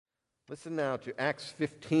Listen now to Acts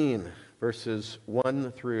 15, verses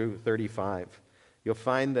 1 through 35. You'll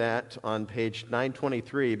find that on page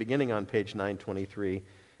 923, beginning on page 923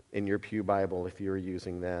 in your Pew Bible if you're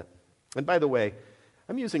using that. And by the way,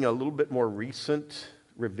 I'm using a little bit more recent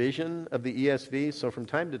revision of the ESV, so from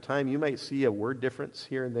time to time you might see a word difference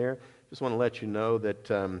here and there. Just want to let you know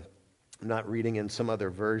that I'm not reading in some other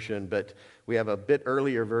version, but we have a bit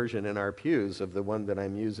earlier version in our pews of the one that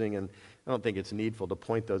I'm using, and I don't think it's needful to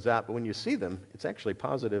point those out, but when you see them, it's actually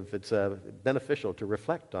positive. It's beneficial to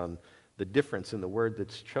reflect on the difference in the word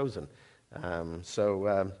that's chosen.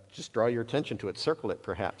 So just draw your attention to it, circle it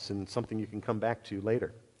perhaps, and something you can come back to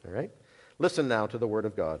later. All right? Listen now to the word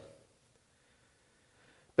of God.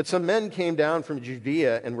 But some men came down from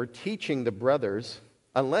Judea and were teaching the brothers,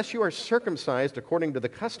 unless you are circumcised according to the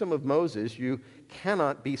custom of Moses, you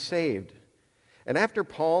cannot be saved. And after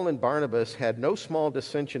Paul and Barnabas had no small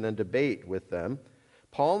dissension and debate with them,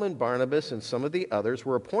 Paul and Barnabas and some of the others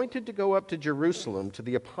were appointed to go up to Jerusalem to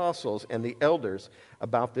the apostles and the elders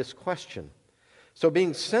about this question. So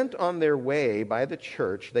being sent on their way by the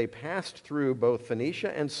church, they passed through both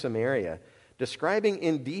Phoenicia and Samaria, describing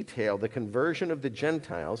in detail the conversion of the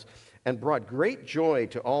Gentiles, and brought great joy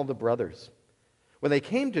to all the brothers. When they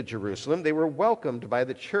came to Jerusalem, they were welcomed by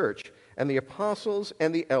the church and the apostles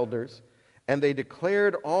and the elders, and they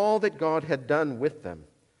declared all that God had done with them.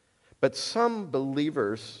 But some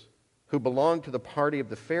believers who belonged to the party of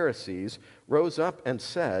the Pharisees rose up and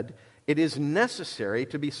said, "It is necessary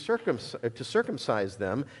to circumcise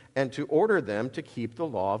them and to order them to keep the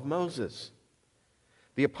law of Moses."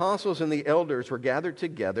 The apostles and the elders were gathered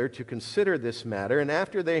together to consider this matter, and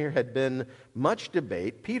after there had been much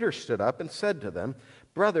debate, Peter stood up and said to them,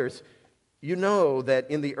 "Brothers, you know that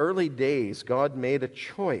in the early days God made a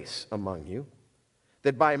choice among you,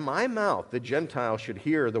 that by my mouth the Gentiles should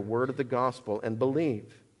hear the word of the gospel and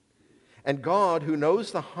believe. And God, who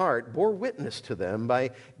knows the heart, bore witness to them by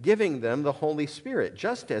giving them the Holy Spirit,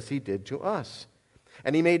 just as he did to us.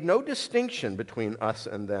 And he made no distinction between us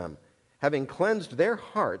and them, having cleansed their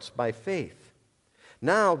hearts by faith.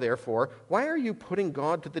 Now, therefore, why are you putting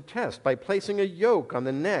God to the test by placing a yoke on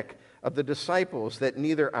the neck of the disciples that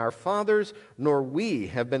neither our fathers nor we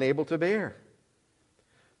have been able to bear?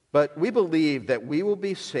 But we believe that we will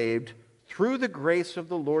be saved through the grace of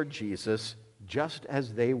the Lord Jesus, just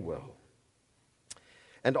as they will."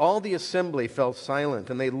 And all the assembly fell silent,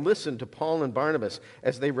 and they listened to Paul and Barnabas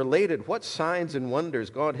as they related what signs and wonders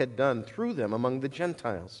God had done through them among the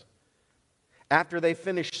Gentiles. After they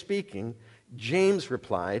finished speaking, James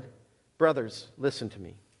replied, "Brothers, listen to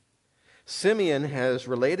me. Simeon has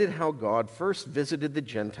related how God first visited the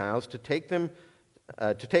Gentiles to take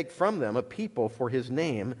from them a people for his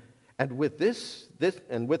name, and with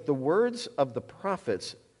the words of the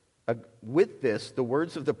prophets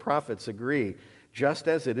agree, just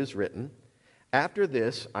as it is written, 'After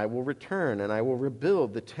this I will return, and I will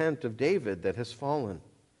rebuild the tent of David that has fallen.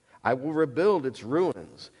 I will rebuild its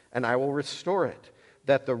ruins, and I will restore it,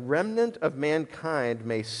 that the remnant of mankind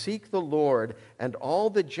may seek the Lord, and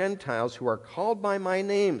all the Gentiles who are called by my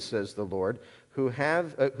name, says the Lord, who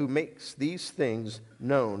makes these things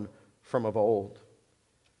known from of old.'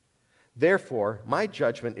 Therefore, my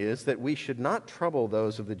judgment is that we should not trouble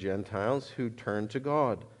those of the Gentiles who turn to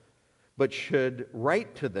God, but should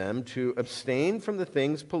write to them to abstain from the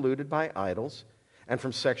things polluted by idols, and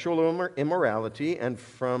from sexual immorality, and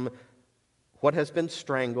from what has been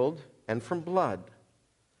strangled, and from blood.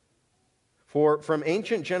 For from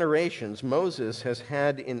ancient generations Moses has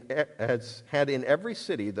had in every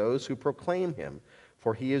city those who proclaim him,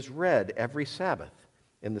 for he is read every Sabbath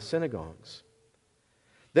in the synagogues."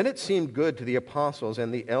 Then it seemed good to the apostles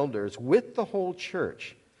and the elders with the whole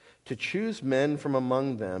church to choose men from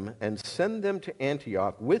among them and send them to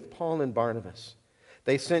Antioch with Paul and Barnabas.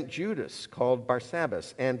 They sent Judas, called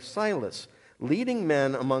Barsabbas, and Silas, leading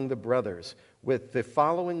men among the brothers, with the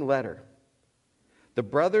following letter: "The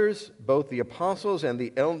brothers, both the apostles and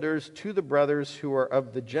the elders, to the brothers who are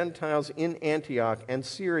of the Gentiles in Antioch and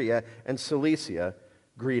Syria and Cilicia,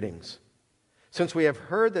 greetings. Since we have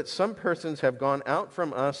heard that some persons have gone out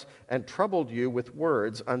from us and troubled you with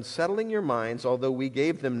words, unsettling your minds, although we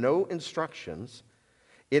gave them no instructions,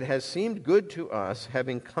 it has seemed good to us,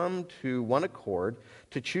 having come to one accord,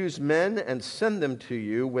 to choose men and send them to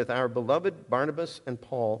you with our beloved Barnabas and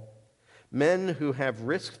Paul, men who have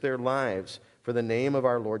risked their lives for the name of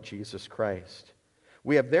our Lord Jesus Christ.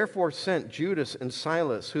 We have therefore sent Judas and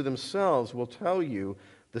Silas, who themselves will tell you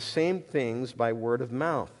the same things by word of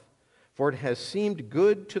mouth. For it has seemed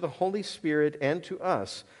good to the Holy Spirit and to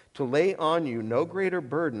us to lay on you no greater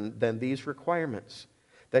burden than these requirements,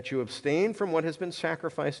 that you abstain from what has been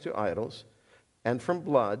sacrificed to idols, and from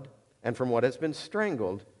blood, and from what has been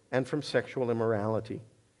strangled, and from sexual immorality.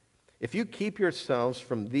 If you keep yourselves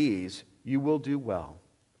from these, you will do well.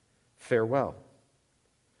 Farewell."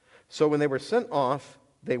 So when they were sent off,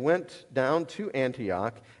 they went down to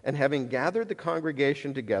Antioch, and having gathered the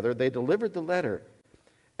congregation together, they delivered the letter.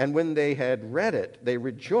 And when they had read it, they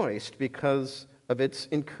rejoiced because of its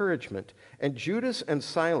encouragement. And Judas and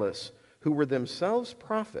Silas, who were themselves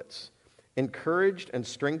prophets, encouraged and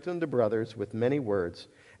strengthened the brothers with many words.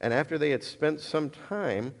 And after they had spent some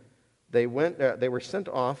time, they were sent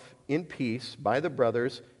off in peace by the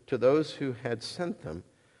brothers to those who had sent them.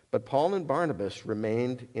 But Paul and Barnabas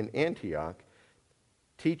remained in Antioch,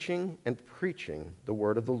 teaching and preaching the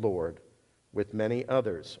word of the Lord with many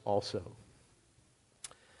others also.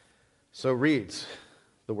 So reads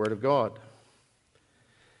the word of God.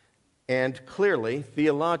 And clearly,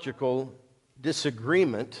 theological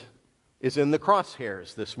disagreement is in the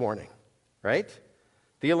crosshairs this morning, right?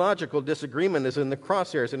 Theological disagreement is in the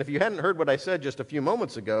crosshairs. And if you hadn't heard what I said just a few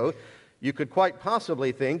moments ago, you could quite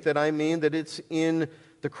possibly think that I mean that it's in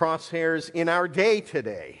the crosshairs in our day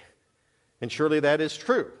today. And surely that is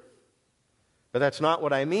true. But that's not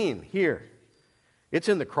what I mean here. It's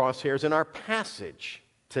in the crosshairs in our passage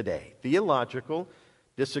today. Theological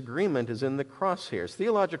disagreement is in the crosshairs.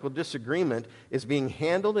 Theological disagreement is being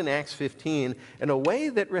handled in Acts 15 in a way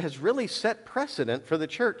that has really set precedent for the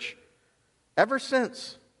church ever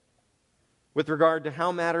since with regard to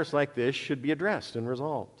how matters like this should be addressed and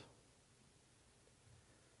resolved.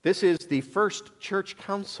 This is the first church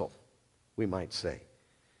council, we might say.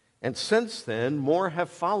 And since then, more have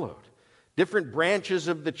followed. Different branches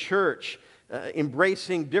of the church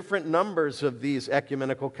embracing different numbers of these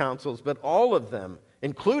ecumenical councils, but all of them,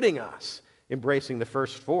 including us, embracing the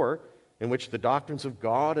first four, in which the doctrines of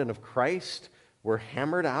God and of Christ were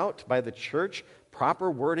hammered out by the church,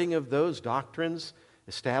 proper wording of those doctrines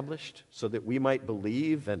established so that we might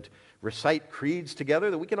believe and recite creeds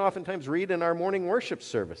together that we can oftentimes read in our morning worship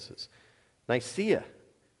services. Nicaea,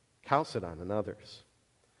 Chalcedon, and others.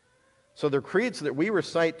 So the creeds that we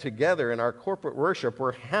recite together in our corporate worship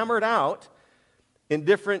were hammered out in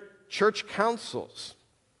different church councils.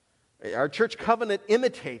 Our church covenant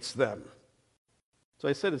imitates them. So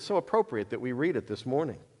I said it's so appropriate that we read it this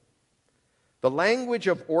morning. The language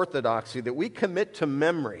of orthodoxy that we commit to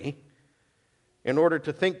memory in order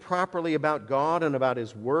to think properly about God and about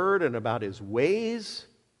His Word and about His ways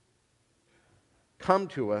come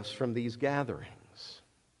to us from these gatherings.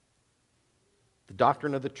 The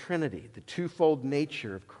doctrine of the Trinity, the twofold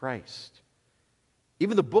nature of Christ,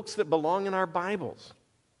 even the books that belong in our Bibles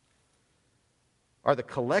are the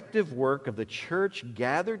collective work of the church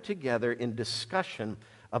gathered together in discussion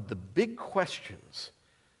of the big questions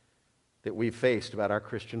that we've faced about our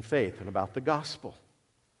Christian faith and about the gospel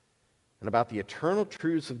and about the eternal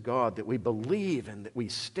truths of God that we believe and that we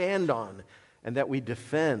stand on and that we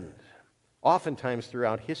defend, oftentimes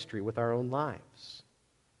throughout history with our own lives.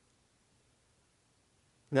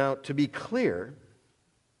 Now, to be clear,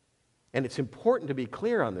 and it's important to be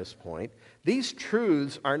clear on this point, these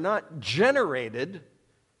truths are not generated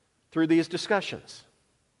through these discussions.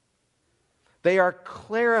 They are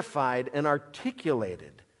clarified and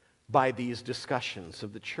articulated by these discussions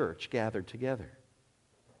of the church gathered together.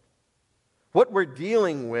 What we're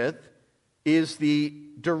dealing with is the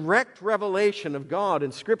direct revelation of God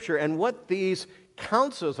in Scripture, and what these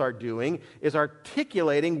councils are doing is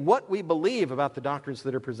articulating what we believe about the doctrines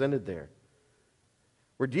that are presented there.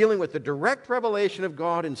 We're dealing with the direct revelation of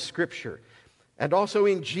God in Scripture, and also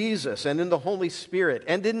in Jesus, and in the Holy Spirit,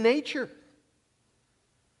 and in nature.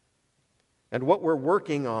 And what we're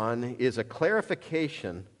working on is a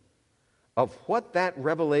clarification of what that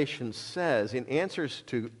revelation says in answers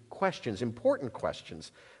to questions, important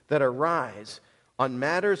questions, that arise on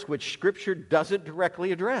matters which Scripture doesn't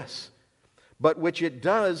directly address, but which it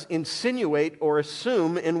does insinuate or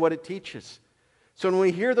assume in what it teaches. So when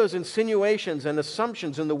we hear those insinuations and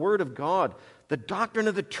assumptions in the Word of God, the doctrine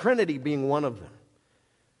of the Trinity being one of them,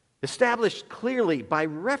 established clearly by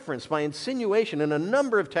reference, by insinuation in a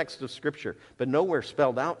number of texts of Scripture, but nowhere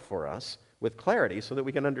spelled out for us with clarity so that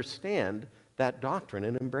we can understand that doctrine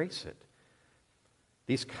and embrace it.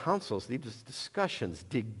 These councils, these discussions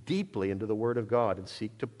dig deeply into the Word of God and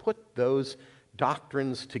seek to put those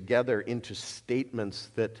doctrines together into statements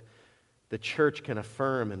that the church can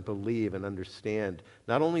affirm and believe and understand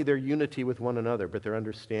not only their unity with one another, but their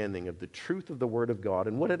understanding of the truth of the Word of God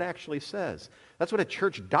and what it actually says. That's what a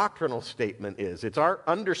church doctrinal statement is. It's our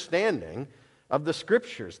understanding of the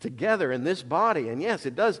Scriptures together in this body. And yes,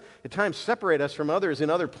 it does at times separate us from others in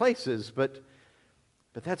other places, but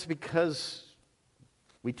But that's because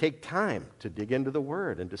we take time to dig into the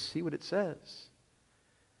Word and to see what it says.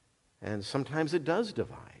 And sometimes it does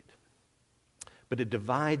divide. But it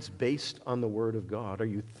divides based on the Word of God. Are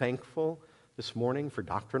you thankful this morning for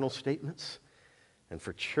doctrinal statements and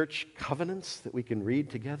for church covenants that we can read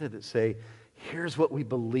together that say, here's what we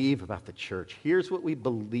believe about the church. Here's what we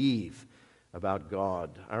believe about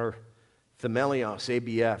God. Our Themelios,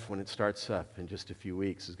 ABF, when it starts up in just a few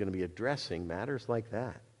weeks, is going to be addressing matters like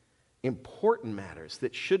that. Important matters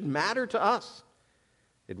that should matter to us.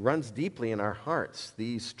 It runs deeply in our hearts,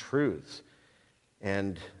 these truths.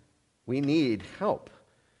 And we need help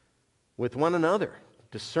with one another,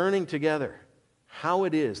 discerning together how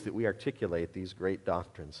it is that we articulate these great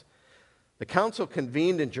doctrines. The council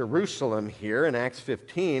convened in Jerusalem here in Acts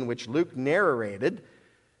 15, which Luke narrated,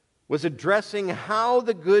 was addressing how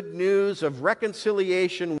the good news of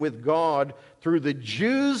reconciliation with God through the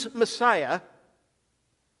Jews' Messiah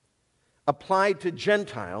applied to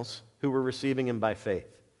Gentiles who were receiving him by faith.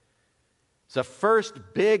 It's the first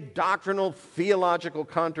big doctrinal, theological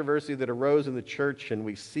controversy that arose in the church, and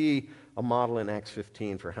we see a model in Acts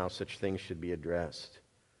 15 for how such things should be addressed.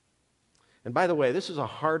 And by the way, this is a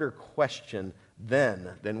harder question then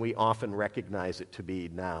than we often recognize it to be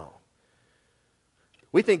now.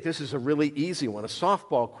 We think this is a really easy one, a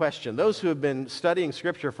softball question. Those who have been studying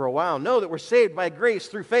Scripture for a while know that we're saved by grace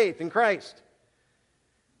through faith in Christ,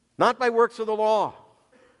 not by works of the law.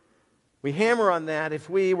 We hammer on that if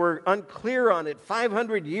we were unclear on it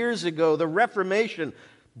 500 years ago, the Reformation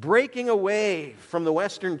breaking away from the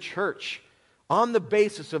Western Church on the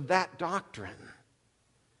basis of that doctrine,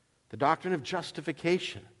 the doctrine of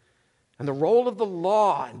justification, and the role of the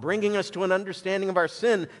law in bringing us to an understanding of our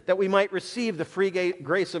sin that we might receive the free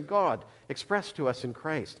grace of God expressed to us in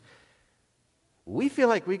Christ. We feel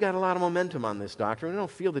like we got a lot of momentum on this doctrine. We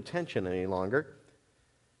don't feel the tension any longer.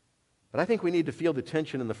 But I think we need to feel the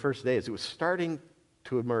tension in the first days. It was starting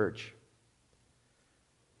to emerge.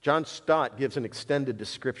 John Stott gives an extended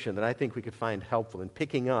description that I think we could find helpful in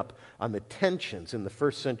picking up on the tensions in the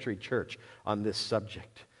first century church on this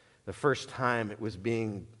subject. The first time it was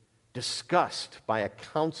being discussed by a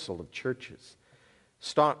council of churches.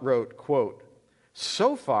 Stott wrote, quote,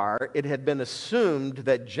 "So far it had been assumed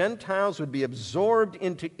that Gentiles would be absorbed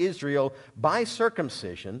into Israel by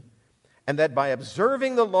circumcision, and that by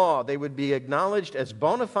observing the law, they would be acknowledged as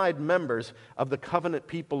bona fide members of the covenant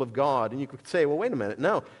people of God." And you could say, well, wait a minute,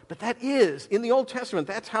 no. But that is, in the Old Testament,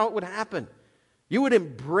 that's how it would happen. You would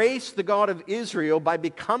embrace the God of Israel by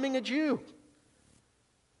becoming a Jew.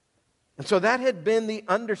 And so that had been the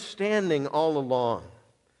understanding all along.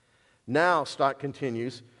 Now, Stott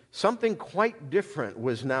continues, something quite different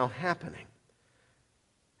was now happening.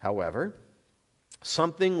 However,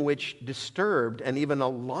 something which disturbed and even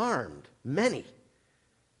alarmed many.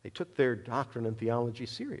 They took their doctrine and theology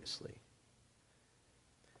seriously.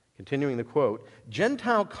 Continuing the quote,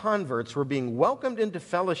 Gentile converts were being welcomed into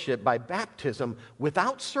fellowship by baptism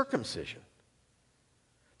without circumcision.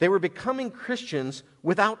 They were becoming Christians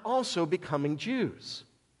without also becoming Jews.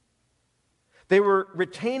 They were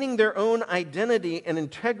retaining their own identity and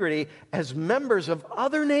integrity as members of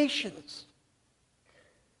other nations,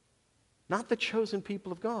 not the chosen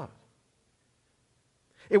people of God.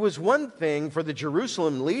 It was one thing for the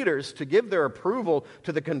Jerusalem leaders to give their approval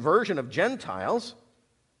to the conversion of Gentiles,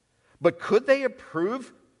 but could they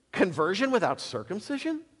approve conversion without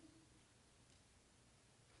circumcision?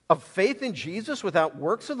 Of faith in Jesus without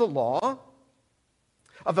works of the law?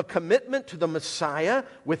 Of a commitment to the Messiah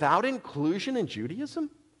without inclusion in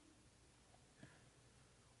Judaism?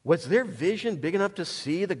 Was their vision big enough to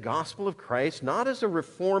see the gospel of Christ not as a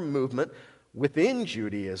reform movement within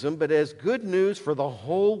Judaism, but as good news for the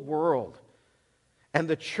whole world? And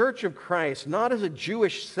the Church of Christ not as a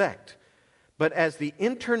Jewish sect, but as the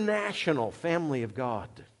international family of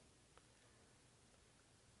God?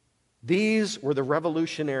 These were the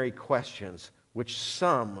revolutionary questions which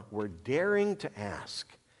some were daring to ask.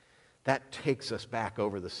 That takes us back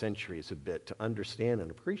over the centuries a bit to understand and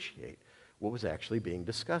appreciate what was actually being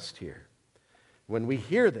discussed here. When we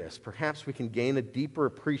hear this, perhaps we can gain a deeper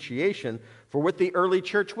appreciation for what the early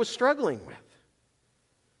church was struggling with.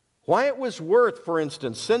 Why it was worth, for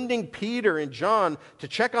instance, sending Peter and John to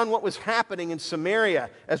check on what was happening in Samaria,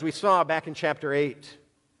 as we saw back in chapter 8.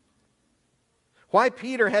 Why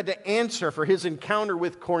Peter had to answer for his encounter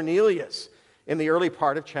with Cornelius in the early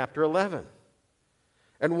part of chapter 11.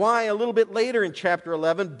 And why a little bit later in chapter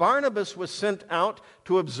 11, Barnabas was sent out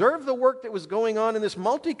to observe the work that was going on in this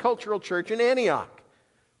multicultural church in Antioch.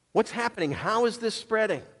 What's happening? How is this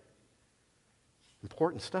spreading?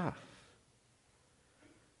 Important stuff.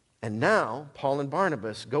 And now, Paul and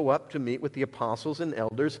Barnabas go up to meet with the apostles and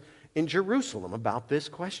elders in Jerusalem about this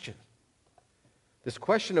question. This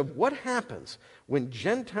question of what happens when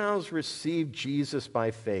Gentiles receive Jesus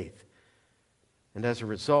by faith. And as a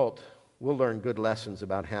result, we'll learn good lessons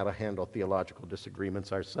about how to handle theological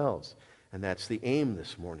disagreements ourselves. And that's the aim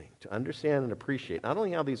this morning, to understand and appreciate not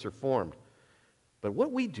only how these are formed, but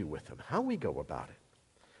what we do with them, how we go about it.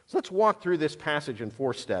 So let's walk through this passage in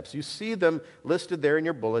 4 steps. You see them listed there in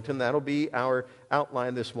your bulletin. That'll be our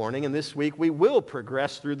outline this morning. And this week we will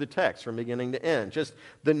progress through the text from beginning to end. Just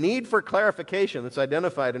the need for clarification that's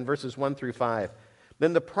identified in verses 1 through 5.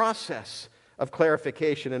 Then the process of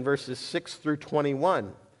clarification in verses 6 through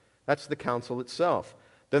 21. That's the council itself.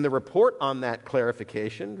 Then the report on that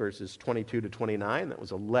clarification, verses 22 to 29. That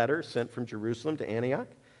was a letter sent from Jerusalem to Antioch.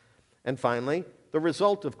 And finally, the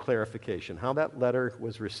result of clarification, how that letter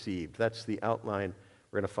was received. That's the outline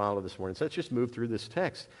we're going to follow this morning. So let's just move through this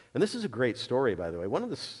text. And this is a great story, by the way. One of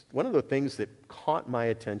the things that caught my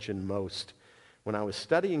attention most when I was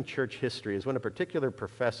studying church history is when a particular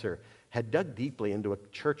professor had dug deeply into a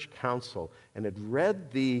church council and had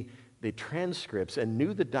read the transcripts and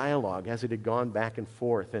knew the dialogue as it had gone back and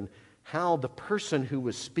forth, and how the person who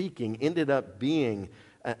was speaking ended up being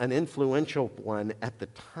an influential one at the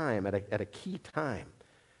time, at a key time.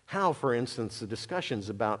 How, for instance, the discussions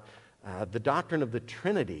about the doctrine of the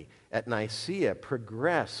Trinity at Nicaea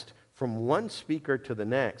progressed from one speaker to the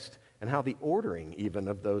next, and how the ordering even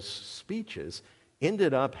of those speeches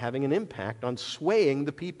ended up having an impact on swaying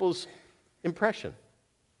the people's impression.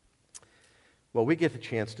 Well, we get the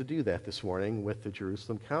chance to do that this morning with the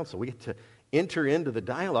Jerusalem Council. We get to enter into the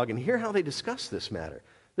dialogue and hear how they discuss this matter.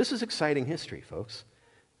 This is exciting history, folks.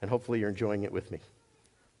 And hopefully you're enjoying it with me.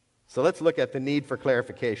 So let's look at the need for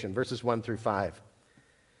clarification, verses 1 through 5.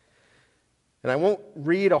 And I won't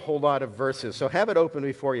read a whole lot of verses, so have it open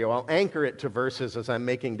before you. I'll anchor it to verses as I'm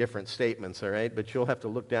making different statements, all right? But you'll have to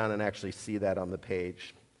look down and actually see that on the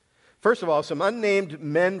page. First of all, some unnamed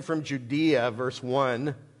men from Judea, verse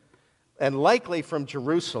 1, and likely from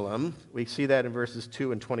Jerusalem. We see that in verses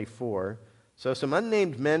 2 and 24. So some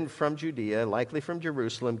unnamed men from Judea, likely from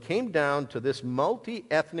Jerusalem, came down to this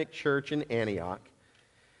multi-ethnic church in Antioch,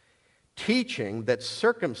 teaching that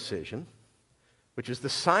circumcision, which is the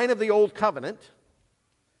sign of the Old Covenant,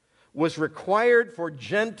 was required for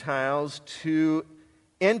Gentiles to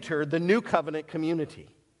enter the New Covenant community.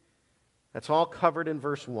 That's all covered in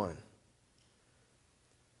verse 1.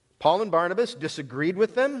 Paul and Barnabas disagreed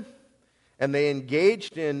with them, and they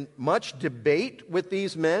engaged in much debate with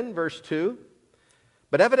these men, verse 2.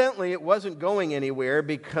 But evidently it wasn't going anywhere,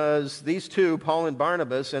 because these two, Paul and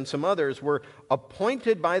Barnabas and some others, were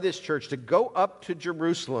appointed by this church to go up to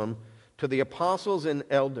Jerusalem to the apostles and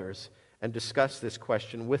elders and discuss this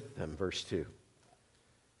question with them, verse 2.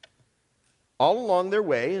 All along their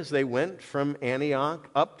way, as they went from Antioch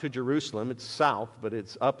up to Jerusalem, it's south, but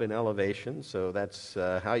it's up in elevation, so that's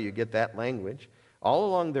how you get that language. All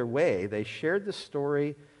along their way, they shared the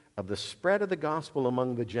story of the spread of the gospel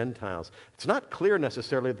among the Gentiles. It's not clear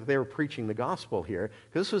necessarily that they were preaching the gospel here,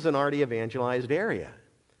 because this was an already evangelized area.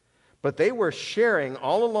 But they were sharing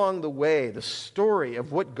all along the way the story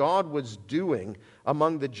of what God was doing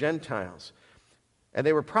among the Gentiles. And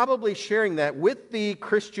they were probably sharing that with the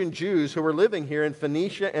Christian Jews who were living here in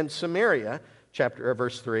Phoenicia and Samaria,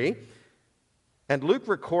 verse 3. And Luke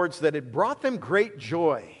records that it brought them great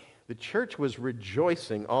joy. The church was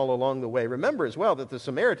rejoicing all along the way. Remember as well that the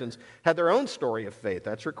Samaritans had their own story of faith.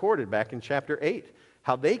 That's recorded back in chapter 8,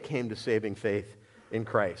 how they came to saving faith in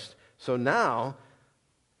Christ. So now,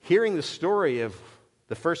 hearing the story of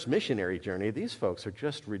the first missionary journey, these folks are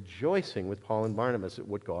just rejoicing with Paul and Barnabas at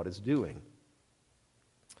what God is doing.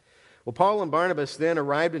 Well, Paul and Barnabas then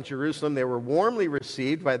arrived in Jerusalem. They were warmly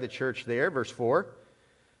received by the church there, verse 4.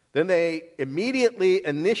 Then they immediately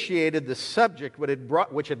initiated the subject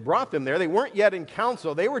which had brought them there. They weren't yet in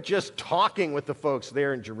council. They were just talking with the folks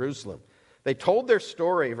there in Jerusalem. They told their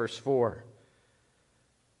story, verse 4.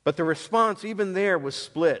 But the response even there was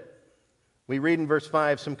split. We read in verse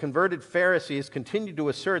 5, some converted Pharisees continued to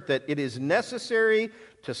assert that it is necessary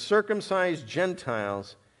to circumcise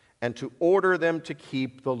Gentiles and to order them to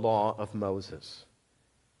keep the law of Moses.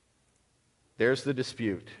 There's the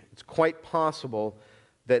dispute. It's quite possible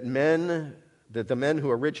that the men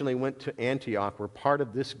who originally went to Antioch were part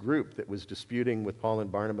of this group that was disputing with Paul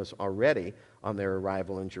and Barnabas already on their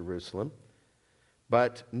arrival in Jerusalem.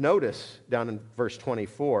 But notice down in verse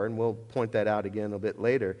 24, and we'll point that out again a bit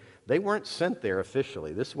later, they weren't sent there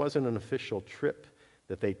officially. This wasn't an official trip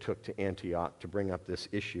that they took to Antioch to bring up this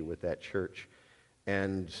issue with that church.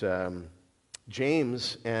 And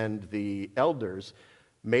James and the elders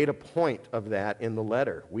made a point of that in the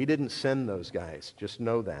letter. We didn't send those guys, just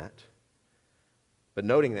know that. But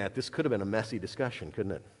noting that, this could have been a messy discussion,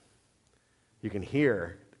 couldn't it? You can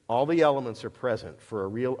hear all the elements are present for a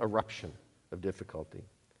real eruption of difficulty.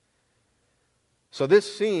 So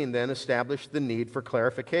this scene then established the need for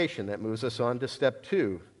clarification. That moves us on to step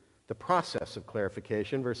 2, the process of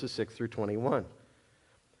clarification, verses 6 through 21.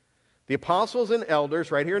 The apostles and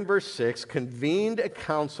elders, right here in verse 6, convened a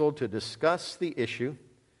council to discuss the issue,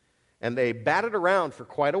 and they batted around for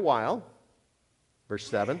quite a while, verse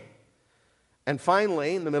 7. And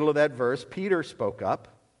finally, in the middle of that verse, Peter spoke up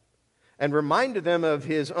and reminded them of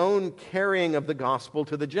his own carrying of the gospel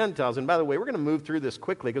to the Gentiles. And by the way, we're going to move through this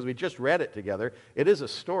quickly because we just read it together. It is a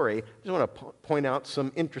story. I just want to point out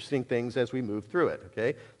some interesting things as we move through it,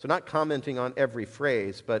 okay? So not commenting on every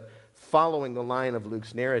phrase, but following the line of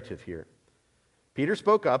Luke's narrative here. Peter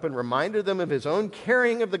spoke up and reminded them of his own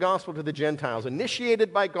carrying of the gospel to the Gentiles,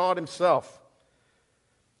 initiated by God himself.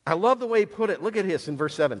 I love the way he put it. Look at this in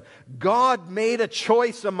verse 7. God made a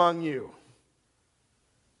choice among you.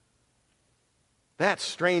 That's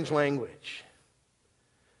strange language.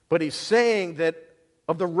 But he's saying that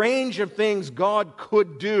of the range of things God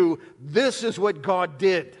could do, this is what God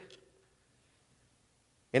did.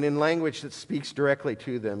 And in language that speaks directly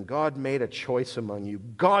to them, God made a choice among you.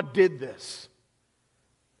 God did this.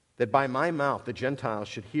 That by my mouth the Gentiles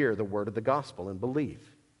should hear the word of the gospel and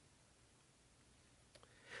believe.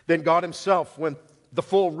 Then God himself went the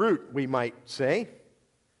full route, we might say,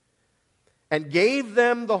 and gave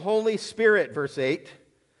them the Holy Spirit, verse 8,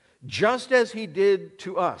 just as he did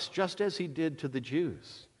to us, just as he did to the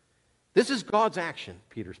Jews. This is God's action,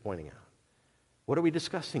 Peter's pointing out. What are we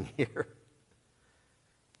discussing here?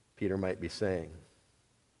 Peter might be saying.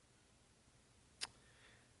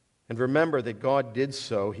 And remember that God did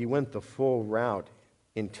so. He went the full route,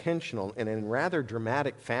 intentional and in rather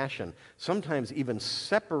dramatic fashion, sometimes even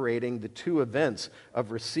separating the two events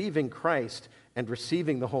of receiving Christ and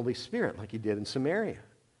receiving the Holy Spirit like he did in Samaria.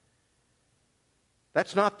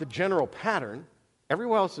 That's not the general pattern.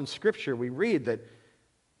 Everywhere else in Scripture we read that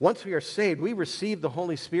once we are saved, we receive the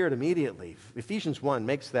Holy Spirit immediately. Ephesians 1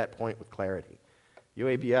 makes that point with clarity.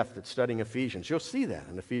 UABF that's studying Ephesians, you'll see that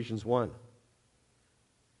in Ephesians 1.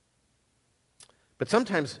 But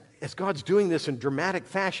sometimes, as God's doing this in dramatic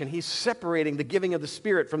fashion, he's separating the giving of the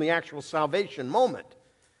Spirit from the actual salvation moment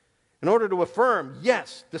in order to affirm,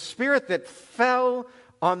 yes, the Spirit that fell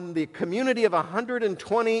on the community of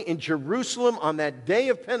 120 in Jerusalem on that day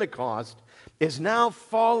of Pentecost is now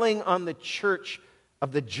falling on the church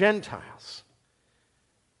of the Gentiles.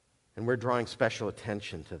 And we're drawing special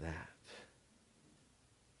attention to that.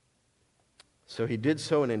 So he did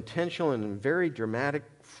so in intentional and in very dramatic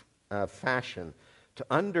fashion to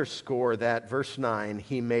underscore that, verse 9,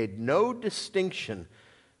 he made no distinction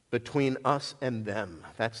between us and them.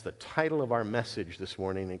 That's the title of our message this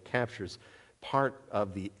morning. It captures part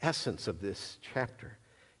of the essence of this chapter.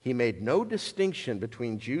 He made no distinction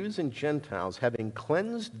between Jews and Gentiles, having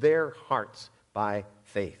cleansed their hearts by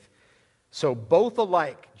faith. So both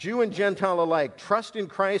alike, Jew and Gentile alike, trust in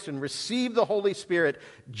Christ and receive the Holy Spirit.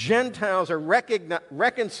 Gentiles are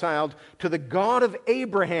reconciled to the God of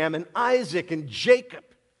Abraham and Isaac and Jacob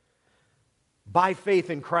by faith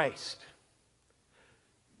in Christ,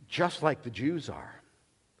 just like the Jews are.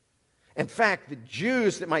 In fact, the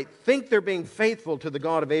Jews that might think they're being faithful to the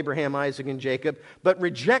God of Abraham, Isaac, and Jacob, but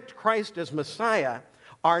reject Christ as Messiah,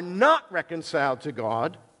 are not reconciled to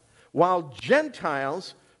God, while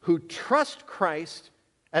Gentiles who trust Christ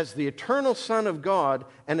as the eternal Son of God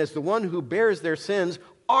and as the one who bears their sins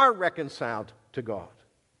are reconciled to God.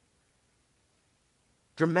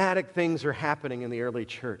 Dramatic things are happening in the early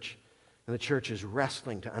church, and the church is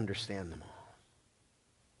wrestling to understand them all.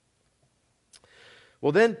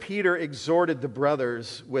 Well, then Peter exhorted the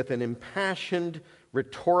brothers with an impassioned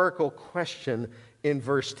rhetorical question in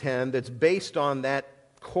verse 10 that's based on that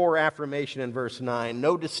core affirmation in verse 9,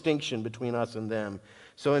 no distinction between us and them.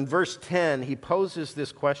 So in verse 10, he poses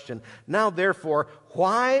this question, now therefore,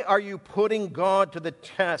 why are you putting God to the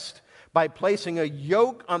test by placing a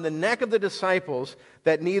yoke on the neck of the disciples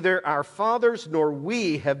that neither our fathers nor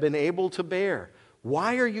we have been able to bear?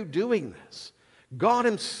 Why are you doing this? God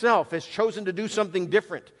himself has chosen to do something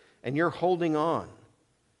different, and you're holding on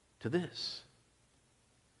to this.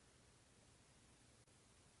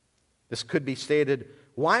 This could be stated,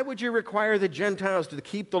 why would you require the Gentiles to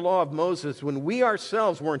keep the law of Moses when we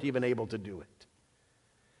ourselves weren't even able to do it?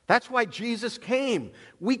 That's why Jesus came.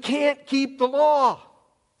 We can't keep the law.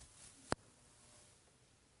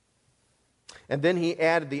 And then he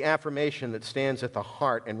added the affirmation that stands at the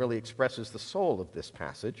heart and really expresses the soul of this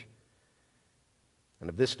passage. and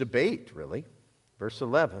of this debate, really. Verse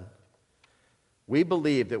 11, we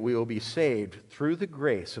believe that we will be saved through the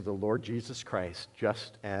grace of the Lord Jesus Christ,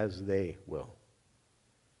 just as they will.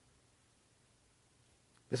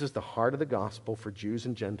 This is the heart of the gospel for Jews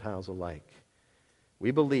and Gentiles alike.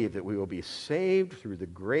 We believe that we will be saved through the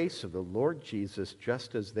grace of the Lord Jesus,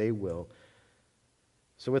 just as they will.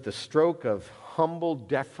 So with a stroke of humble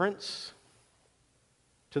deference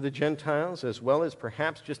to the Gentiles, as well as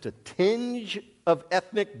perhaps just a tinge of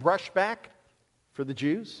ethnic brushback for the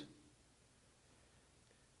Jews,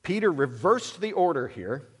 Peter reversed the order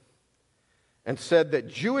here and said that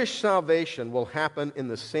Jewish salvation will happen in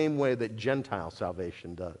the same way that Gentile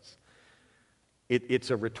salvation does.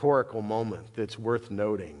 It's a rhetorical moment that's worth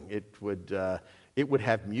noting. It would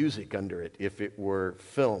have music under it if it were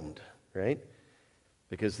filmed, right?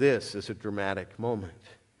 Because this is a dramatic moment.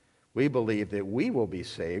 We believe that we will be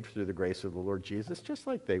saved through the grace of the Lord Jesus, just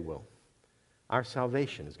like they will. Our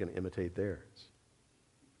salvation is going to imitate theirs.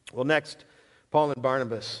 Well, next, Paul and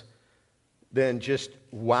Barnabas then just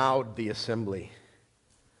wowed the assembly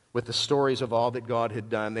with the stories of all that God had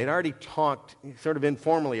done. They'd already talked sort of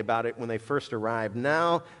informally about it when they first arrived.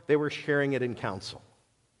 Now they were sharing it in council.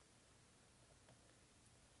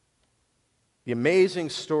 The amazing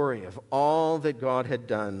story of all that God had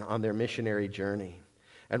done on their missionary journey.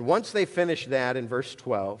 And once they finished that in verse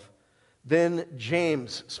 12, then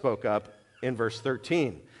James spoke up in verse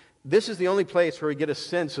 13. This is the only place where we get a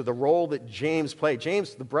sense of the role that James played.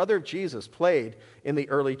 James, the brother of Jesus, played in the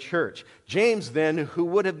early church. James, then, who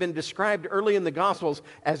would have been described early in the Gospels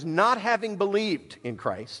as not having believed in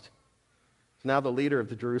Christ, is now the leader of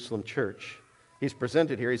the Jerusalem church. He's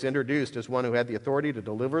presented here, he's introduced as one who had the authority to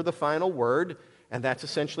deliver the final word, and that's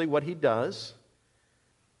essentially what he does.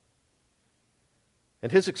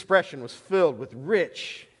 And his expression was filled with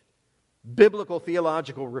rich biblical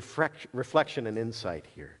theological reflection and insight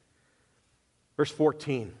here. Verse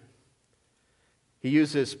 14, he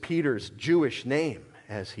uses Peter's Jewish name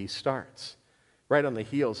as he starts, right on the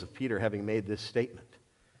heels of Peter having made this statement.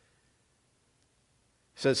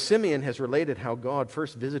 He says, Simeon has related how God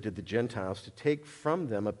first visited the Gentiles to take from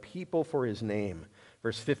them a people for his name.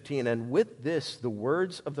 Verse 15, and with this the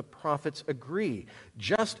words of the prophets agree,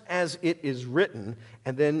 just as it is written.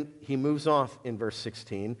 And then he moves off in verse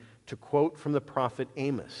 16 to quote from the prophet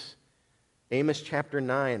Amos. Amos chapter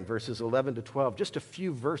 9, verses 11 to 12, just a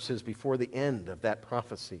few verses before the end of that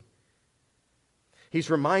prophecy. He's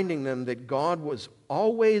reminding them that God was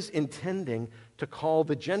always intending to call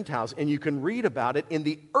the Gentiles, and you can read about it in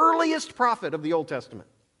the earliest prophet of the Old Testament.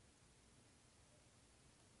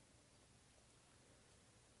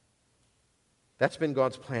 That's been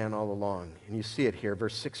God's plan all along, and you see it here,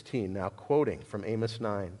 verse 16, now quoting from Amos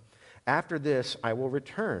 9. After this I will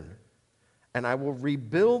return, and I will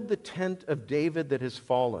rebuild the tent of David that has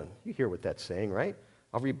fallen. You hear what that's saying, right?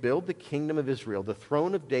 I'll rebuild the kingdom of Israel, the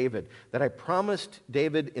throne of David, that I promised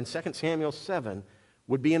David in 2 Samuel 7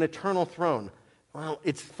 would be an eternal throne. Well,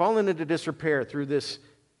 it's fallen into disrepair through this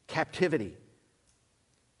captivity,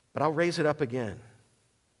 but I'll raise it up again.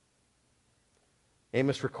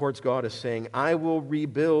 Amos records God as saying, I will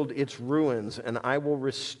rebuild its ruins and I will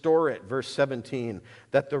restore it, verse 17,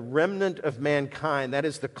 that the remnant of mankind, that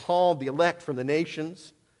is the called, the elect from the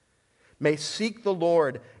nations, may seek the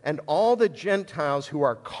Lord, and all the Gentiles who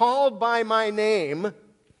are called by my name,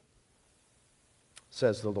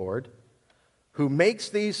 says the Lord, who makes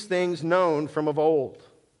these things known from of old.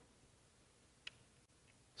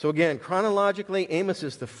 So again, chronologically, Amos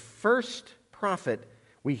is the first prophet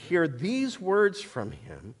we hear these words from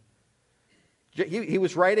him. He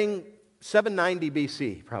was writing 790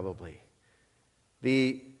 BC, probably.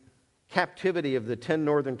 The captivity of the 10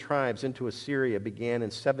 northern tribes into Assyria began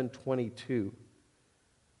in 722,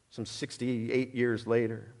 some 68 years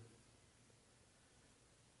later.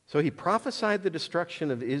 So he prophesied the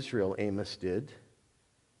destruction of Israel, Amos did,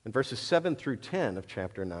 in verses 7 through 10 of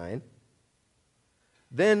chapter 9.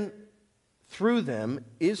 Then, through them,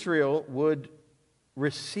 Israel would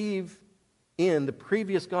receive in the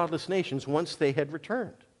previous godless nations once they had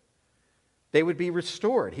returned. They would be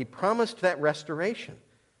restored. He promised that restoration.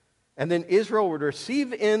 And then Israel would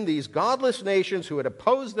receive in these godless nations who had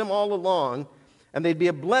opposed them all along, and they'd be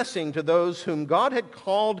a blessing to those whom God had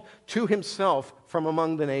called to himself from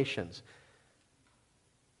among the nations.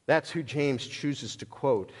 That's who James chooses to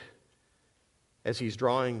quote as he's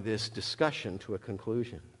drawing this discussion to a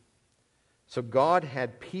conclusion. So God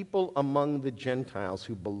had people among the Gentiles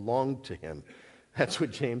who belonged to him. That's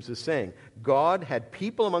what James is saying. God had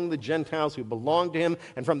people among the Gentiles who belonged to him,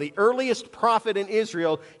 and from the earliest prophet in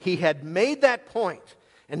Israel, he had made that point.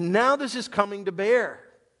 And now this is coming to bear.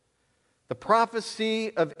 The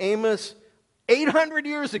prophecy of Amos 800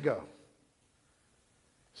 years ago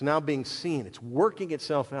is now being seen. It's working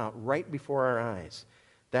itself out right before our eyes.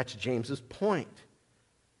 That's James's point.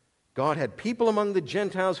 God had people among the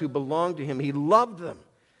Gentiles who belonged to him. He loved them.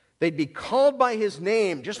 They'd be called by his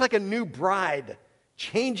name, just like a new bride,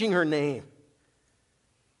 changing her name.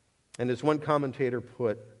 And as one commentator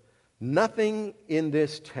put, nothing in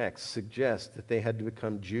this text suggests that they had to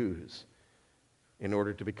become Jews in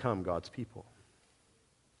order to become God's people.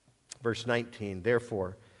 Verse 19,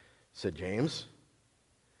 therefore, said James,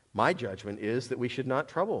 my judgment is that we should not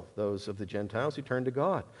trouble those of the Gentiles who turn to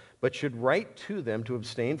God, but should write to them to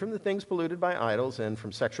abstain from the things polluted by idols and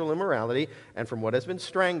from sexual immorality and from what has been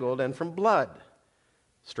strangled and from blood.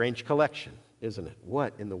 Strange collection, isn't it?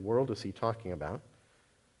 What in the world is he talking about?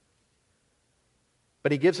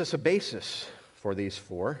 But he gives us a basis for these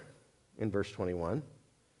four in verse 21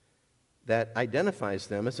 that identifies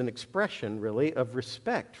them as an expression, really, of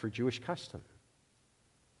respect for Jewish custom.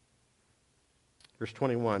 Verse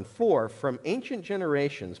 21, for from ancient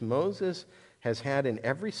generations Moses has had in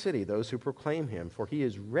every city those who proclaim him, for he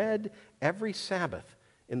is read every Sabbath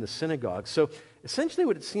in the synagogue. So essentially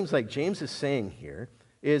what it seems like James is saying here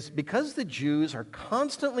is because the Jews are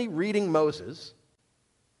constantly reading Moses,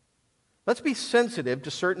 let's be sensitive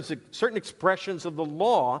to certain expressions of the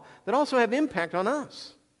law that also have impact on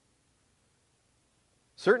us.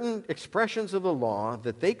 Certain expressions of the law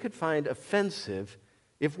that they could find offensive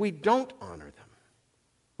if we don't honor them.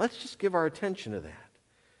 Let's just give our attention to that.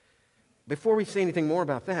 Before we say anything more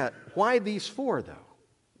about that, why these four, though?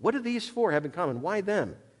 What do these four have in common? Why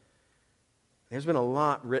them? There's been a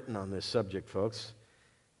lot written on this subject, folks.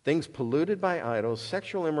 Things polluted by idols,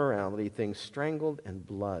 sexual immorality, things strangled, and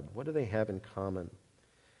blood. What do they have in common?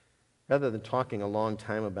 Rather than talking a long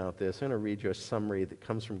time about this, I'm going to read you a summary that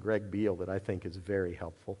comes from Greg Beale that I think is very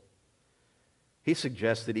helpful. He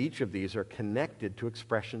suggests that each of these are connected to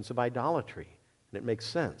expressions of idolatry. And it makes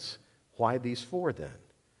sense. Why these four then?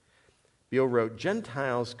 Beale wrote,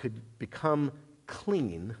 Gentiles could become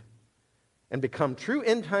clean and become true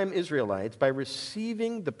end-time Israelites by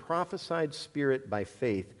receiving the prophesied Spirit by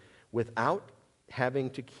faith without having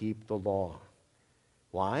to keep the law.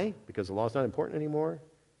 Why? Because the law is not important anymore?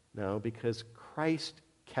 No, because Christ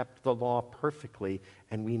kept the law perfectly,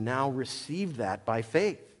 and we now receive that by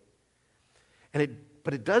faith.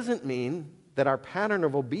 But it doesn't mean that our pattern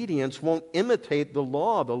of obedience won't imitate the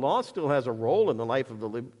law. The law still has a role in the life of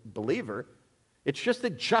the believer. It's just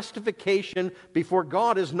that justification before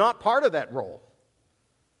God is not part of that role.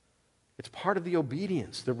 It's part of the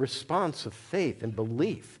obedience, the response of faith and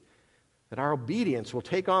belief, that our obedience will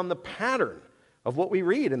take on the pattern of what we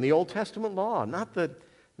read in the Old Testament law, not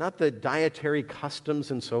the dietary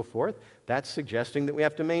customs and so forth. That's suggesting that we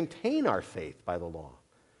have to maintain our faith by the law,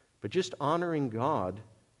 but just honoring God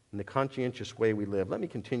in the conscientious way we live. Let me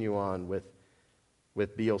continue on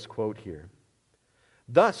with Beale's quote here.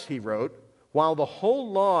 Thus, he wrote, while the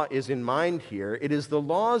whole law is in mind here, it is the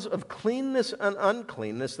laws of cleanness and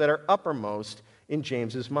uncleanness that are uppermost in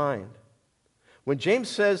James's mind. When James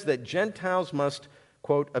says that Gentiles must,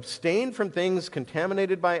 quote, abstain from things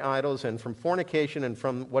contaminated by idols and from fornication and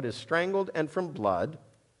from what is strangled and from blood,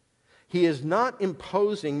 he is not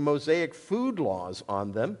imposing Mosaic food laws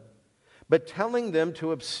on them, but telling them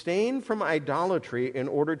to abstain from idolatry in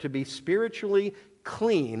order to be spiritually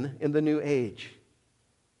clean in the new age.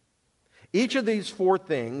 Each of these four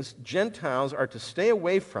things Gentiles are to stay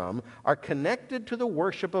away from are connected to the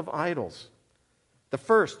worship of idols. The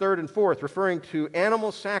first, third, and fourth referring to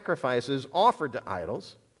animal sacrifices offered to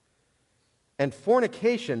idols, and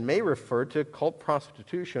fornication may refer to cult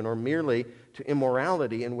prostitution or merely to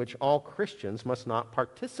immorality in which all Christians must not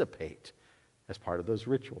participate as part of those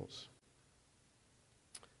rituals.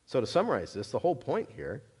 So to summarize this, the whole point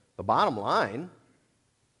here, the bottom line,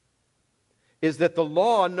 is that the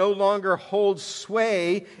law no longer holds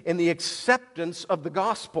sway in the acceptance of the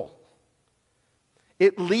gospel.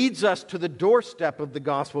 It leads us to the doorstep of the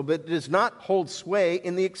gospel, but it does not hold sway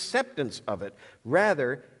in the acceptance of it.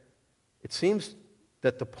 Rather, it seems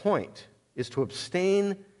that the point is to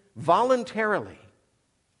abstain voluntarily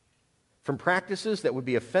from practices that would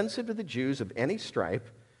be offensive to the Jews of any stripe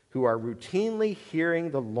who are routinely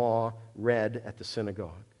hearing the law read at the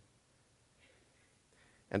synagogue.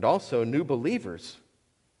 And also, new believers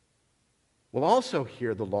will also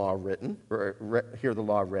hear the law written, or hear the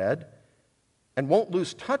law read, and won't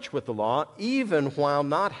lose touch with the law, even while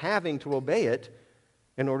not having to obey it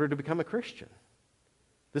in order to become a Christian.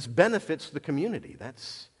 This benefits the community.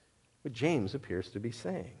 That's what James appears to be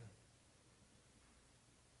saying.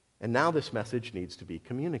 And now this message needs to be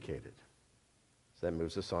communicated. So that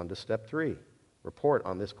moves us on to step 3, report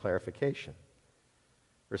on this clarification.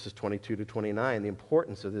 Verses 22 to 29, the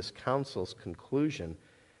importance of this council's conclusion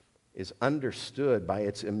is understood by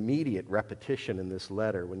its immediate repetition in this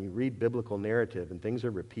letter. When you read biblical narrative and things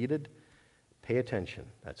are repeated, pay attention.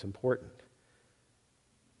 That's important.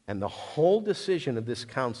 And the whole decision of this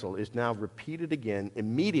council is now repeated again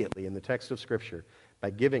immediately in the text of Scripture by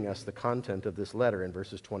giving us the content of this letter in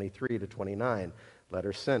verses 23 to 29,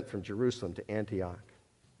 letter sent from Jerusalem to Antioch.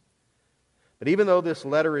 But even though this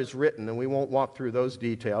letter is written, and we won't walk through those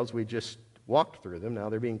details, we just walked through them, now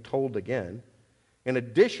they're being told again. In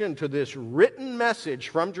addition to this written message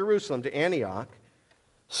from Jerusalem to Antioch,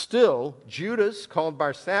 still Judas, called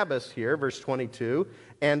Barsabbas here, verse 22,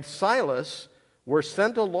 and Silas were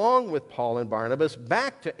sent along with Paul and Barnabas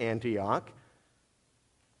back to Antioch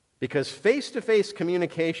because face-to-face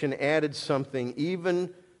communication added something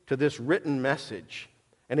even to this written message.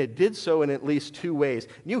 And it did so in at least 2 ways.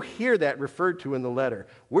 You hear that referred to in the letter.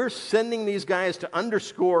 We're sending these guys to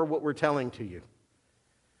underscore what we're telling to you.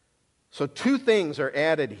 So 2 things are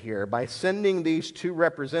added here by sending these 2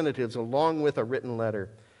 representatives along with a written letter.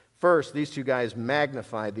 First, these 2 guys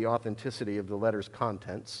magnified the authenticity of the letter's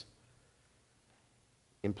contents,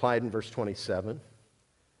 implied in verse 27.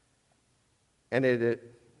 And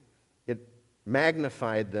it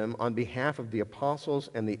magnified them on behalf of the apostles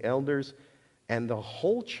and the elders and the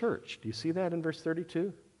whole church. Do you see that in verse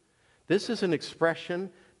 32? This is an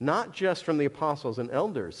expression not just from the apostles and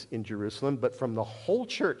elders in Jerusalem, but from the whole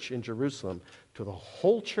church in Jerusalem to the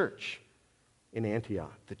whole church in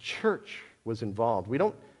Antioch. The church was involved. We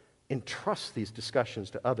don't entrust these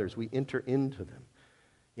discussions to others. We enter into them.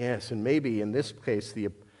 Yes, and maybe in this case,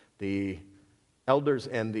 the elders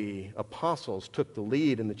and the apostles took the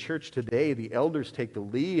lead. In the church today, the elders take the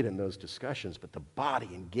lead in those discussions, but the body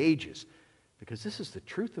engages because this is the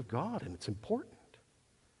truth of God and it's important.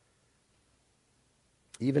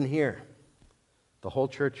 Even here, the whole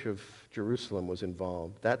church of Jerusalem was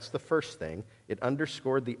involved. That's the first thing. It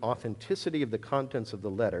underscored the authenticity of the contents of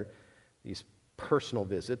the letter, these personal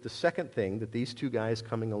visit. The second thing that these 2 guys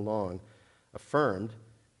coming along affirmed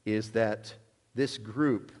is that this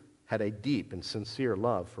group had a deep and sincere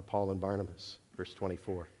love for Paul and Barnabas. Verse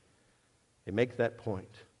 24. They make that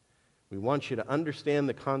point. We want you to understand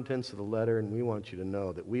the contents of the letter, and we want you to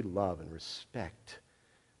know that we love and respect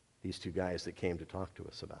these 2 guys that came to talk to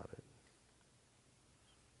us about it.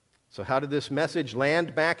 So how did this message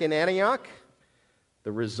land back in Antioch?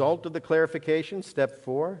 The result of the clarification, step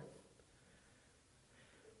 4.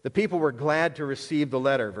 The people were glad to receive the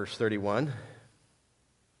letter, verse 31.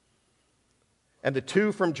 And the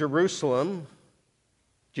 2 from Jerusalem,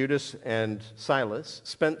 Judas and Silas,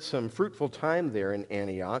 spent some fruitful time there in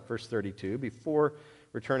Antioch, verse 32, before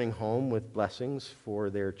returning home with blessings for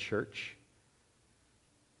their church.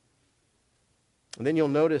 And then you'll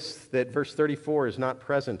notice that verse 34 is not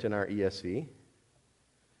present in our ESV.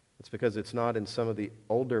 It's because it's not in some of the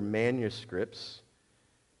older manuscripts.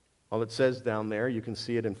 All it says down there, you can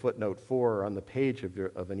see it in footnote 4 on the page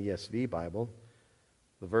of an ESV Bible.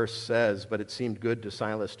 The verse says, but it seemed good to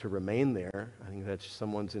Silas to remain there. I think that's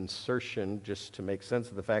someone's insertion just to make sense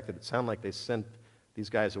of the fact that it sounded like they sent these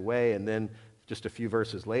guys away, and then just a few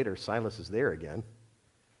verses later, Silas is there again.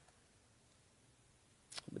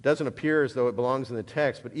 It doesn't appear as though it belongs in the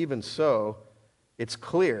text, but even so, it's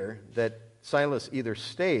clear that Silas either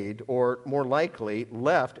stayed or, more likely,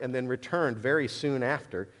 left and then returned very soon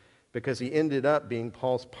after, because he ended up being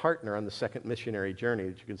Paul's partner on the second missionary journey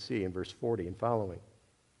that you can see in verse 40 and following.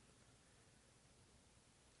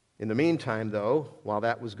 In the meantime, though, while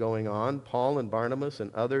that was going on, Paul and Barnabas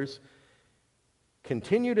and others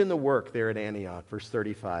continued in the work there at Antioch, verse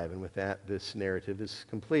 35, and with that, this narrative is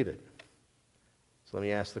completed. So let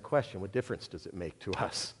me ask the question, what difference does it make to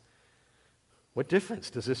us? What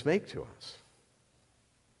difference does this make to us?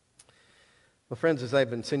 Well, friends, as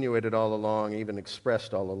I've insinuated all along, even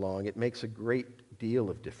expressed all along, it makes a great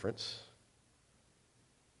deal of difference.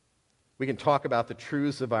 We can talk about the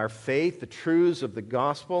truths of our faith, the truths of the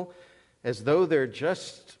gospel, as though they're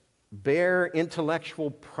just bare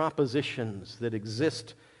intellectual propositions that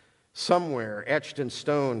exist somewhere etched in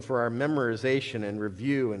stone for our memorization and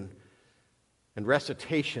review and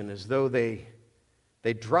recitation, as though they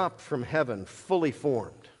dropped from heaven fully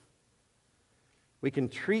formed. We can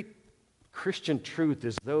treat Christian truth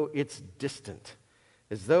as though it's distant,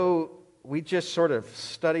 as though we just sort of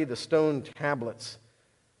study the stone tablets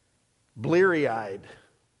bleary-eyed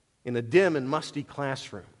in a dim and musty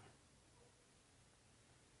classroom.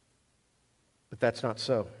 But that's not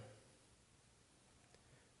so.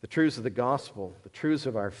 The truths of the gospel, the truths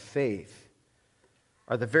of our faith,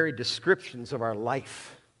 are the very descriptions of our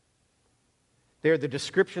life. They are the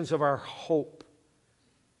descriptions of our hope.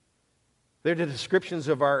 They're the descriptions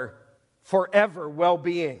of our forever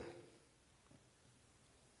well-being.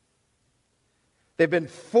 They've been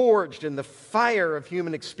forged in the fire of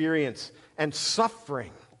human experience and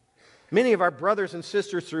suffering. Many of our brothers and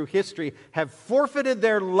sisters through history have forfeited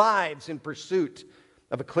their lives in pursuit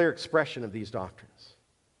of a clear expression of these doctrines.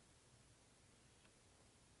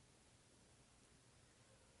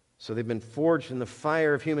 So they've been forged in the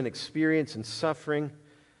fire of human experience and suffering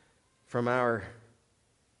from our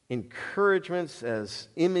encouragements as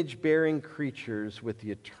image-bearing creatures with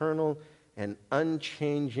the eternal and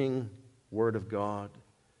unchanging Word of God.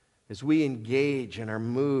 As we engage and are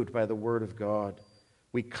moved by the Word of God,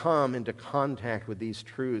 we come into contact with these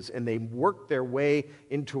truths, and they work their way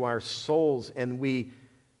into our souls, and we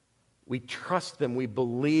trust them, we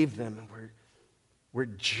believe them, and we're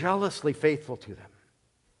jealously faithful to them.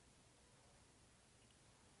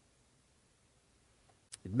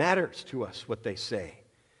 It matters to us what they say.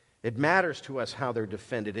 It matters to us how they're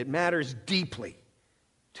defended. It matters deeply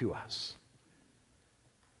to us.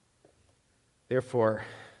 Therefore,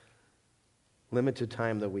 limited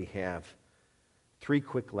time that we have, 3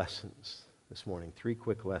 quick lessons this morning, 3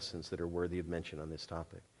 quick lessons that are worthy of mention on this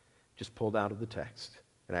topic, just pulled out of the text,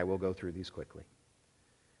 and I will go through these quickly.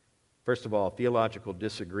 First of all, theological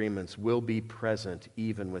disagreements will be present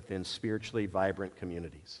even within spiritually vibrant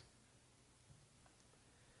communities.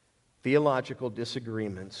 Theological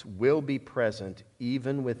disagreements will be present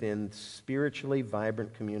even within spiritually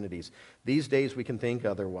vibrant communities. These days we can think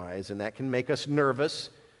otherwise, and that can make us nervous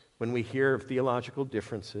when we hear of theological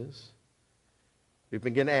differences. We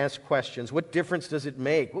begin to ask questions. What difference does it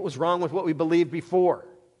make? What was wrong with what we believed before?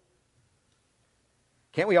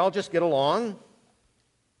 Can't we all just get along?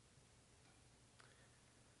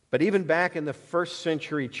 But even back in the first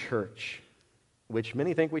century church, which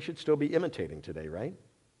many think we should still be imitating today, right?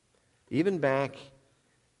 Even back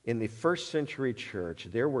in the first century church,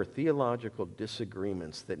 there were theological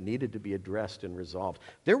disagreements that needed to be addressed and resolved.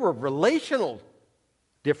 There were relational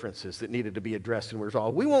differences that needed to be addressed and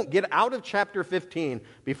resolved. We won't get out of chapter 15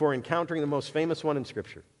 before encountering the most famous one in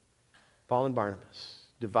Scripture, Paul and Barnabas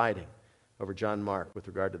dividing over John Mark with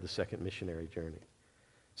regard to the second missionary journey.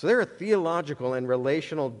 So there are theological and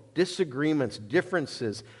relational disagreements,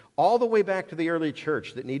 differences, all the way back to the early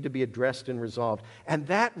church that need to be addressed and resolved. And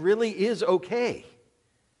that really is okay.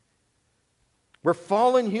 We're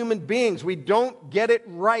fallen human beings. We don't get it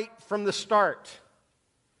right from the start.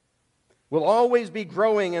 We'll always be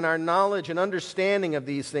growing in our knowledge and understanding of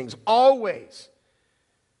these things. Always.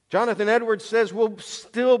 Jonathan Edwards says we'll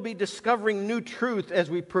still be discovering new truth as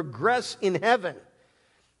we progress in heaven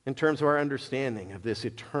in terms of our understanding of this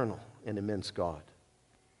eternal and immense God.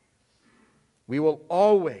 We will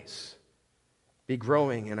always be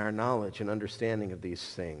growing in our knowledge and understanding of these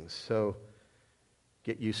things. So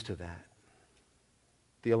get used to that.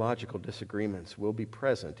 Theological disagreements will be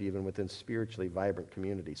present even within spiritually vibrant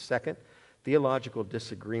communities. Second, theological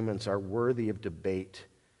disagreements are worthy of debate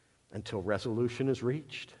until resolution is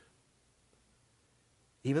reached.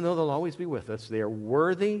 Even though they'll always be with us, they are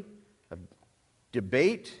worthy of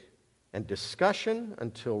debate and discussion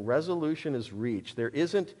until resolution is reached. There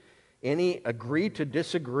isn't any agree to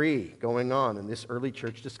disagree going on in this early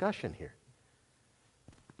church discussion here.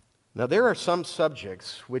 Now, there are some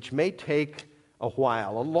subjects which may take a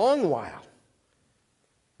while, a long while,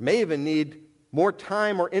 may even need more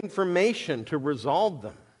time or information to resolve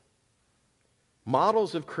them.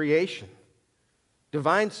 Models of creation,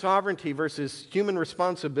 divine sovereignty versus human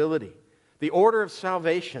responsibility, the order of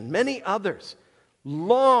salvation, many others,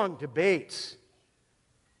 long debates,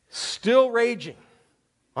 still raging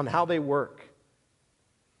on how they work.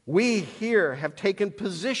 We here have taken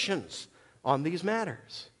positions on these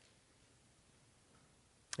matters.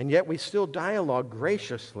 And yet we still dialogue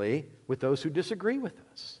graciously with those who disagree with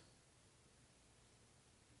us.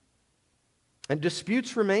 And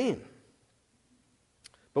disputes remain.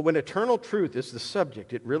 But when eternal truth is the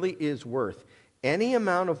subject, it really is worth any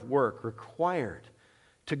amount of work required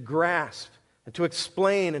to grasp and to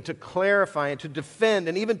explain and to clarify and to defend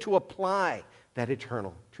and even to apply that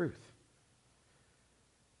eternal truth.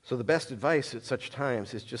 So the best advice at such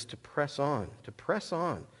times is just to press on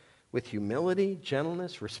with humility,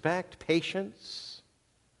 gentleness, respect, patience.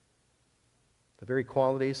 The very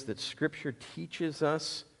qualities that Scripture teaches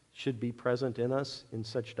us should be present in us in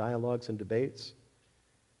such dialogues and debates.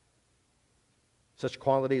 Such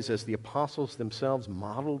qualities as the apostles themselves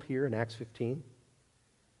modeled here in Acts 15.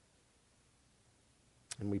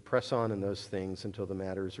 And we press on in those things until the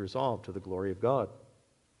matter is resolved to the glory of God.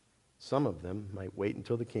 Some of them might wait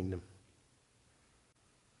until the kingdom.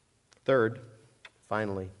 Third,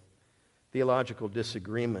 finally, theological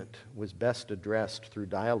disagreement was best addressed through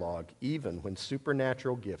dialogue, even when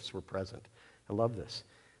supernatural gifts were present. I love this.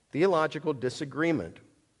 Theological disagreement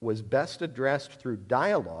was best addressed through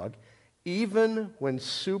dialogue, even when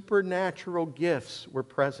supernatural gifts were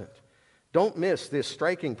present. Don't miss this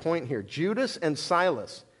striking point here. Judas and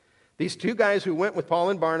Silas, these two guys who went with Paul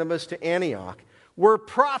and Barnabas to Antioch, were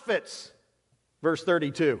prophets. Verse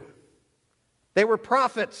 32. They were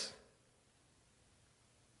prophets.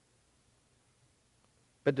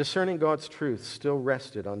 But discerning God's truth still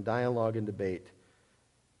rested on dialogue and debate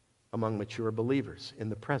among mature believers in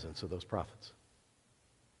the presence of those prophets.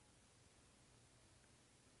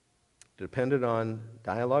 Depended on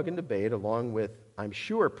dialogue and debate along with, I'm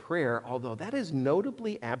sure, prayer, although that is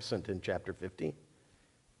notably absent in chapter 15.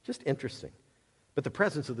 Just interesting. But the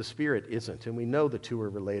presence of the Spirit isn't, and we know the two are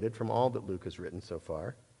related from all that Luke has written so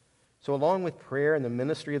far. So along with prayer and the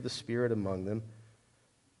ministry of the Spirit among them,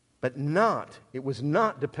 but it was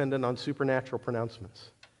not dependent on supernatural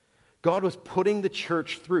pronouncements. God was putting the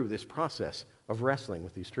church through this process of wrestling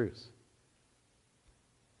with these truths,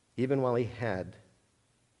 even while he had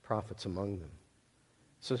prophets among them.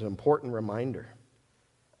 This is an important reminder.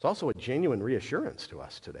 It's also a genuine reassurance to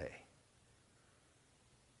us today.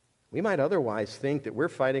 We might otherwise think that we're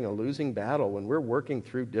fighting a losing battle when we're working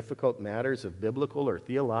through difficult matters of biblical or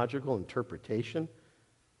theological interpretation.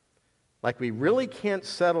 Like we really can't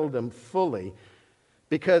settle them fully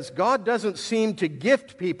because God doesn't seem to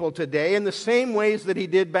gift people today in the same ways that he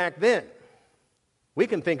did back then. We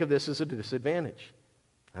can think of this as a disadvantage.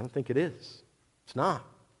 I don't think it is. It's not.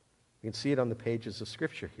 You can see it on the pages of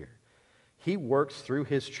Scripture here. He works through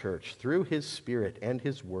his church, through his Spirit and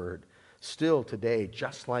his Word, still today,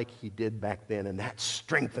 just like he did back then, and that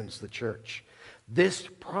strengthens the church. This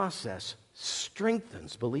process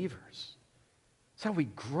strengthens believers. It's how we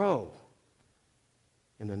grow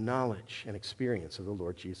in the knowledge and experience of the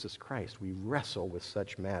Lord Jesus Christ. We wrestle with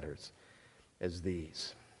such matters as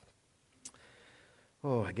these.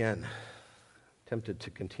 Oh, again, tempted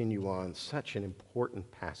to continue on. Such an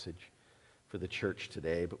important passage for the church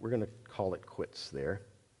today, but we're going to call it quits there.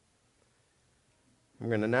 We're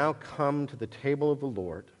going to now come to the table of the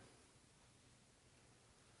Lord,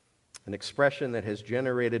 an expression that has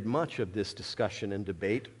generated much of this discussion and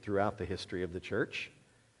debate throughout the history of the church.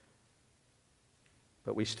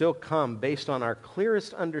 But we still come based on our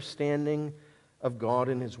clearest understanding of God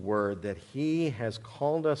and his Word, that he has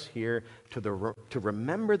called us here to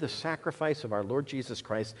remember the sacrifice of our Lord Jesus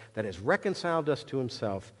Christ that has reconciled us to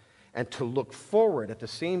himself, and to look forward at the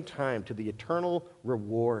same time to the eternal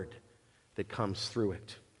reward that comes through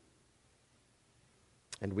it.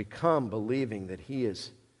 And we come believing that he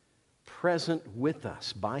is present with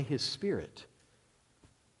us by his Spirit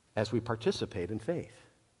as we participate in faith.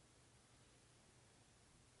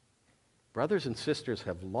 Brothers and sisters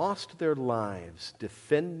have lost their lives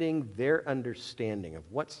defending their understanding of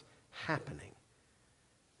what's happening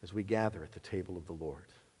as we gather at the table of the Lord.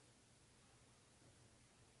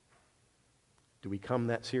 Do we come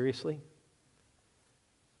that seriously?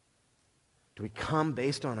 Do we come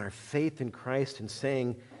based on our faith in Christ and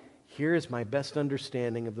saying, here is my best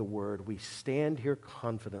understanding of the Word. We stand here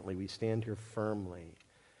confidently. We stand here firmly.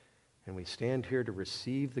 And we stand here to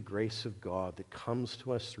receive the grace of God that comes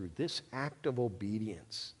to us through this act of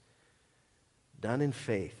obedience, done in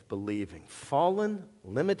faith, believing, fallen,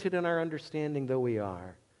 limited in our understanding though we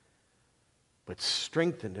are, but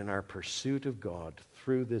strengthened in our pursuit of God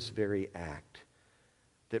through this very act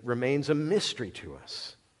that remains a mystery to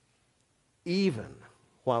us, even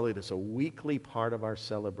while it is a weekly part of our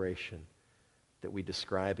celebration that we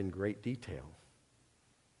describe in great detail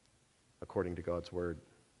according to God's Word.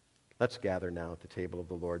 Let's gather now at the table of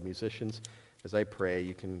the Lord. Musicians, as I pray,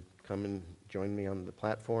 you can come and join me on the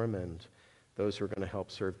platform, and those who are going to help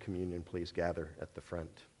serve communion, please gather at the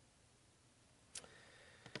front.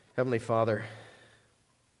 Heavenly Father,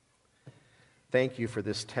 thank you for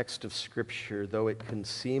this text of Scripture, though it can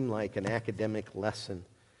seem like an academic lesson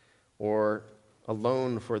or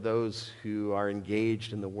alone for those who are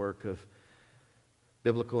engaged in the work of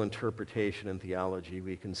biblical interpretation and theology.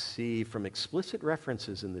 We can see from explicit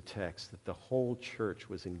references in the text that the whole church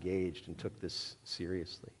was engaged and took this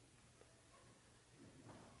seriously.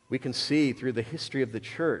 We can see through the history of the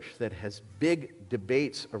church that as big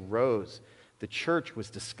debates arose, the church was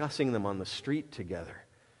discussing them on the street together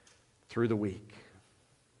through the week.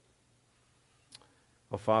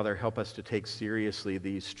 Oh, Father, help us to take seriously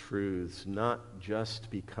these truths, not just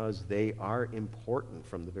because they are important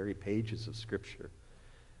from the very pages of Scripture,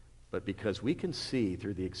 but because we can see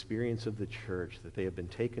through the experience of the church that they have been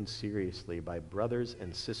taken seriously by brothers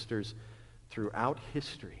and sisters throughout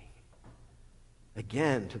history.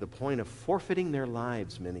 Again, to the point of forfeiting their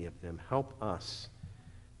lives, many of them. Help us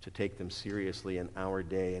to take them seriously in our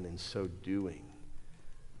day, and in so doing,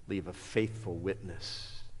 leave a faithful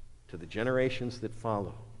witness to the generations that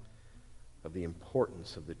follow of the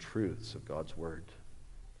importance of the truths of God's Word.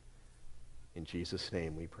 In Jesus'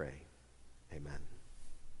 name we pray. Amen.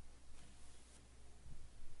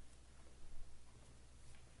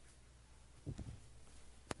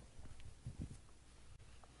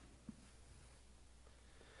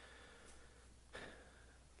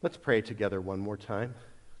 Let's pray together one more time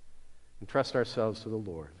and trust ourselves to the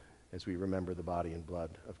Lord as we remember the body and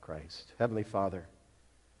blood of Christ. Heavenly Father,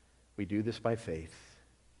 we do this by faith,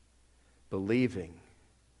 believing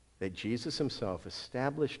that Jesus himself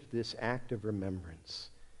established this act of remembrance,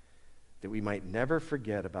 that we might never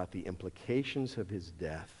forget about the implications of his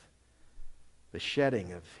death, the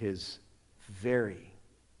shedding of his very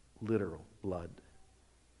literal blood,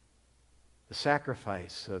 the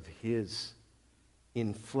sacrifice of his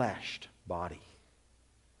infleshed body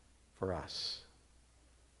for us,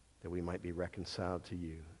 that we might be reconciled to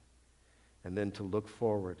you, and then to look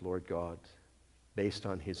forward, Lord God, based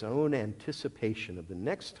on his own anticipation of the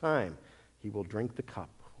next time he will drink the cup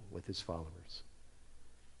with his followers.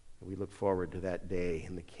 And we look forward to that day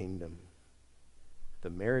in the kingdom, the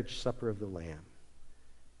marriage supper of the Lamb,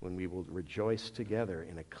 when we will rejoice together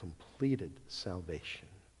in a completed salvation.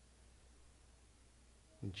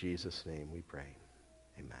 In Jesus' name we pray.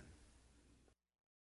 Amen.